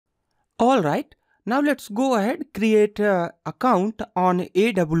Alright, now let's go ahead create an account on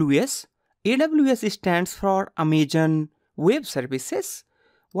AWS. AWS stands for Amazon Web Services.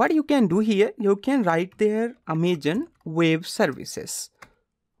 What you can do here, you can write there Amazon Web Services.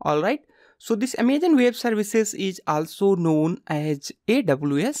 Alright, so this Amazon Web Services is also known as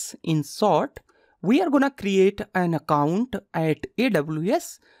AWS. In short, we are gonna create an account at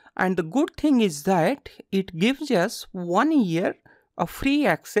AWS, and the good thing is that it gives us 1 year of free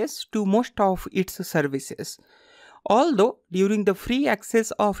access to most of its services. Although during the free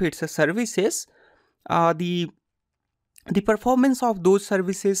access of its services, the performance of those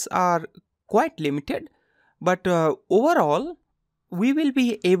services are quite limited, but overall we will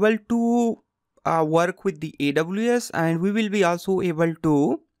be able to work with the AWS, and we will be also able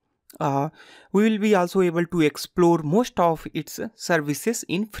to explore most of its services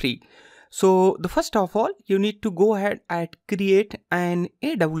in free. So the first of all, you need to go ahead and create an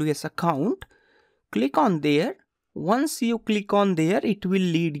AWS account. Click on there. Once you click on there, it will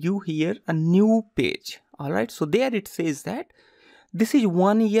lead you here a new page. Alright, so there it says that this is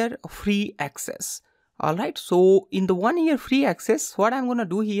 1 year free access. Alright, so in the 1 year free access, what I'm gonna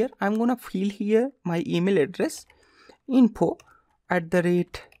do here, I'm gonna fill here my email address,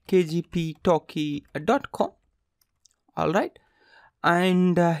 info@kgptalkie.com. Alright.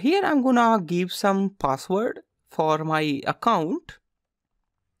 And here I'm gonna give some password for my account.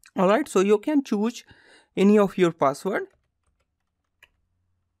 Alright, so you can choose any of your password.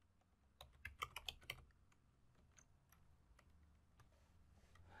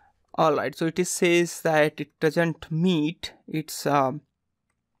 Alright, so it says that it doesn't meet its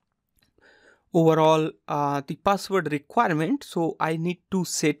overall the password requirement, so I need to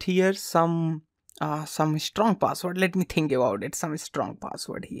set here some strong password. Let me think about it. Some strong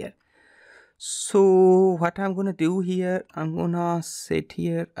password here. So what I'm gonna do here, I'm gonna set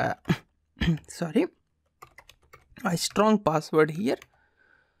here sorry, a strong password here.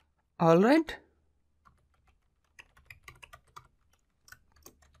 Alright,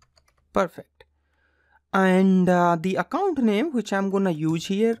 perfect. And the account name which I'm gonna use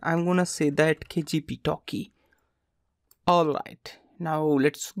here, I'm gonna say that KGP Talkie. Alright, now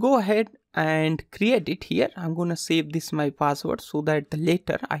let's go ahead and create it here. I'm gonna save this my password so that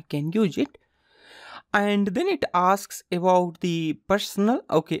later I can use it. And then it asks about the personal,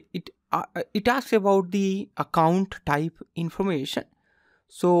 okay, it asks about the account type information.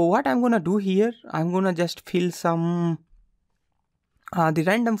 So what I'm gonna do here, I'm gonna just fill some the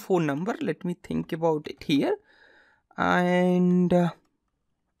random phone number. Let me think about it here. And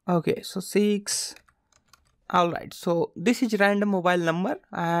okay, so 6. Alright, so this is random mobile number,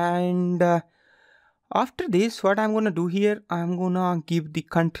 and after this, what I'm gonna do here, I'm gonna give the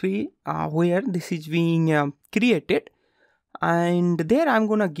country where this is being created, and there I'm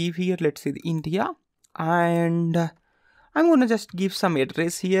gonna give here, let's say India, and I'm gonna just give some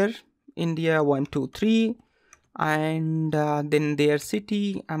address here, India 123, and then their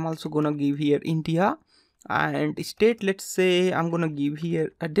city, I'm also gonna give here India, and state, let's say I'm gonna give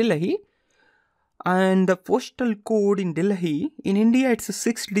here Delhi. And the postal code in Delhi, in India it's a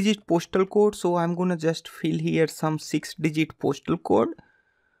 6-digit postal code, so I'm gonna just fill here some 6-digit postal code.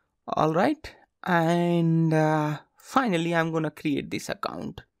 Alright, and finally I'm gonna create this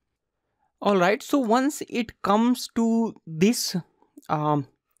account. Alright, so once it comes to this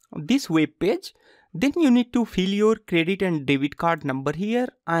this web page, then you need to fill your credit and debit card number here,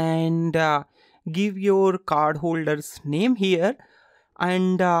 and give your card holder's name here.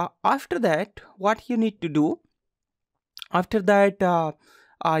 And after that, what you need to do, after that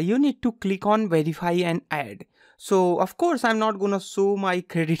you need to click on verify and add. So of course I'm not gonna show my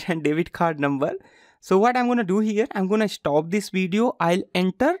credit and debit card number. So what I'm gonna do here, I'm gonna stop this video, I'll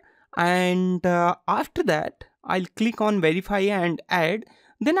enter, and after that I'll click on verify and add.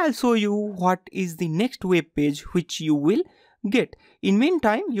 Then I'll show you what is the next web page which you will get. In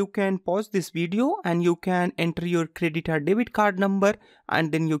meantime, you can pause this video and you can enter your credit or debit card number,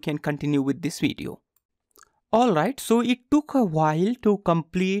 and then you can continue with this video. Alright, so it took a while to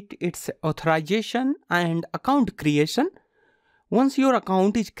complete its authorization and account creation. Once your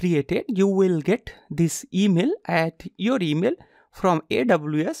account is created, you will get this email at your email from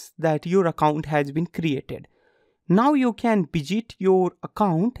AWS that your account has been created. Now you can visit your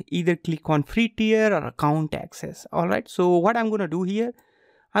account, either click on free tier or account access. Alright, so what I'm gonna do here,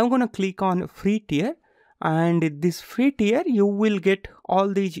 I'm gonna click on free tier, and this free tier you will get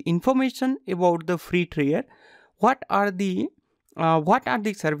all these information about the free tier. What are the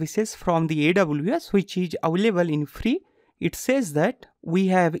services from the AWS which is available in free. It says that we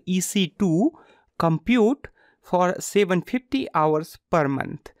have EC2 compute for 750 hours per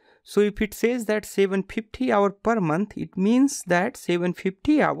month. So if it says that 750 hours per month, it means that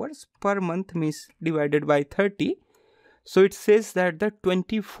 750 hours per month means divided by 30. So it says that the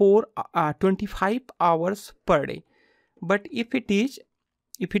 25 hours per day. But if it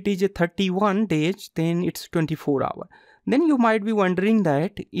is a 31 days, then it's 24 hours. Then you might be wondering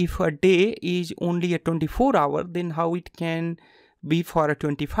that if a day is only a 24 hour, then how it can be for a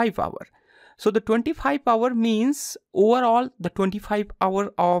 25 hour. So the 25 hour means overall the 25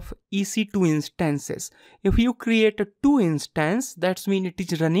 hour of EC2 instances. If you create a 2 instance, that means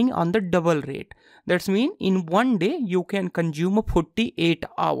it is running on the double rate. That means in one day you can consume 48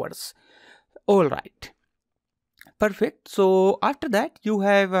 hours. All right. Perfect. So after that you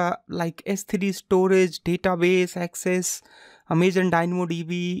have like S3 storage, database access, Amazon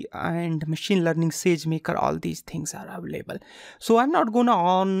DynamoDB, and machine learning SageMaker. All these things are available. So I'm not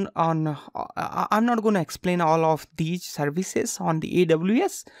gonna I'm not gonna explain all of these services on the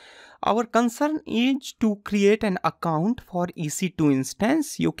AWS. Our concern is to create an account for EC2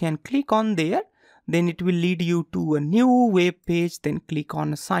 instance. You can click on there. Then it will lead you to a new web page. Then click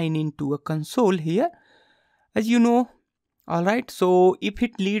on sign in to a console here. As you know, all right, so if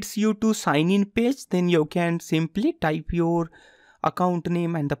it leads you to sign in page, then you can simply type your account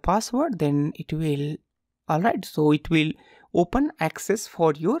name and the password, then it will, all right, so it will open access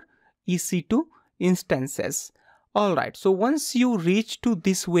for your EC2 instances. All right, so once you reach to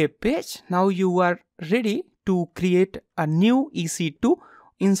this web page, now you are ready to create a new EC2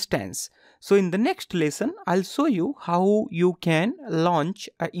 instance. So in the next lesson, I'll show you how you can launch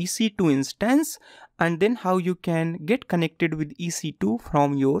a EC2 instance and then how you can get connected with EC2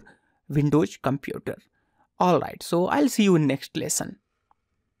 from your Windows computer. All right, so I'll see you in next lesson.